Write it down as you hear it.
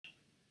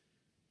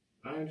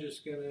I'm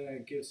just gonna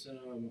give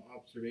some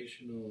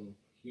observational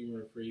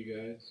humor for you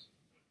guys.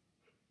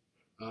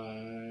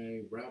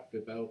 I wrapped a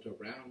belt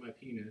around my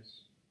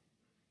penis,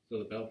 so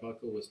the belt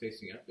buckle was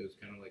facing up. It was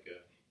kind of like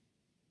a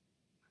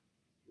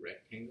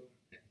rectangle,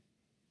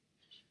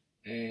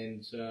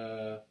 and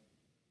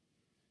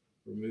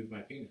removed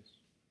my penis.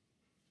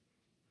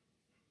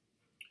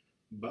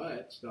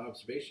 But the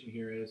observation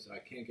here is I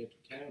can't get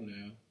to town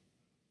now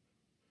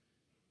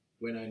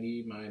when I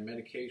need my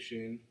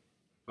medication,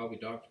 probably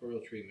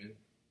doctoral treatment,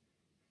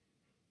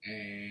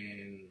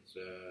 and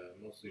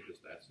mostly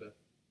just that stuff.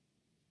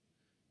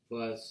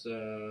 Plus,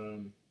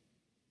 to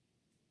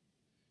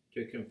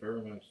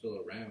confirm I'm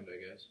still around, I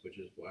guess, which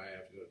is why I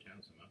have to go to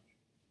town so much.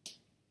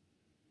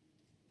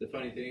 The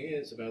funny thing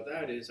is about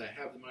that is I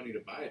have the money to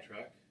buy a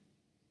truck.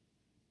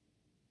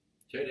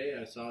 Today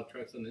I saw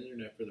trucks on the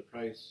internet for the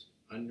price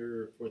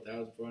under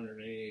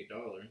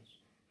 $4,488.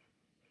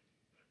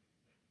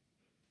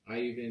 I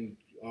even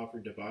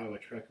offered to buy a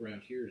truck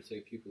around here to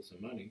save people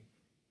some money,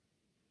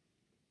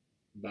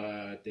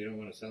 but they don't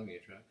want to sell me a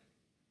truck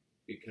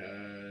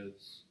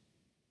because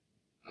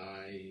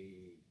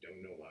I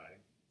don't know why.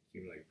 It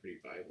seemed like a pretty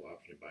viable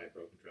option to buy a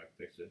broken truck,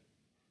 fix it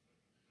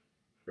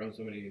from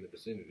somebody in the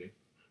vicinity.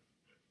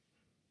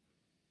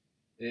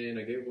 And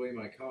I gave away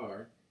my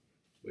car,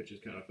 which is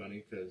kind of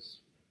funny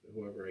because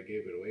whoever I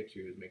gave it away to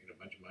is making a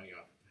bunch of money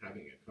off of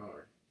having a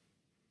car.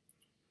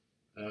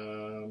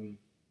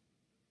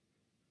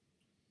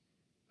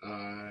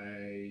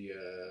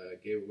 I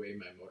gave away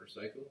my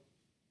motorcycle,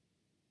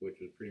 which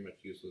was pretty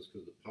much useless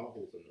because of the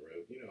potholes in the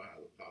road. You know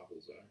how the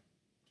potholes are.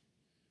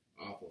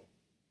 Awful.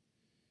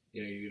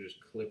 You know, you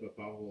just clip a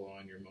pothole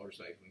on your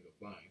motorcycle and go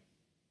flying.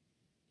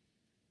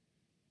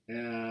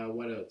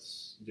 What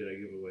else did I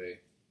give away?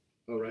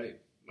 Oh, right,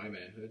 my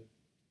manhood.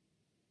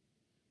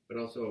 But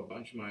also a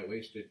bunch of my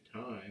wasted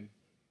time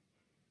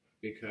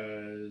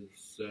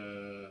because,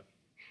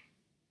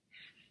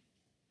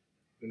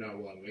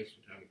 I'm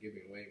wasting time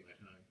giving away my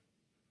time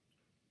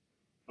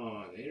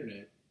on the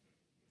internet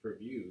for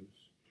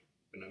views,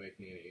 but not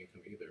making any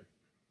income either.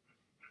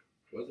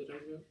 What was I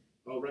talking about?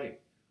 Oh, right.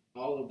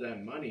 All of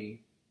that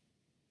money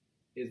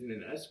is in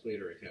an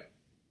escalator account.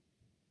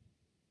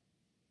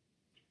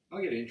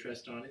 I'll get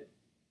interest on it,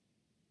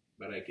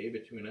 but I gave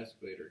it to an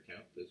escalator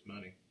account, this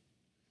money.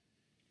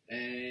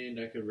 And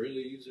I could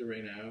really use it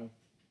right now,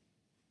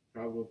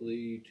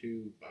 probably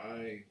to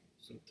buy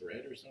some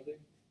thread or something.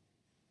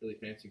 Really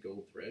fancy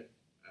gold thread.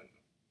 I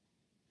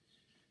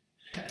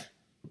don't know.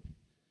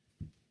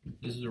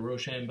 This is a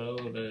Rochambeau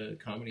of a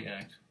comedy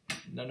act.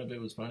 None of it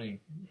was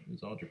funny. It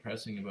was all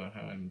depressing about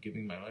how I'm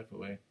giving my life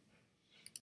away.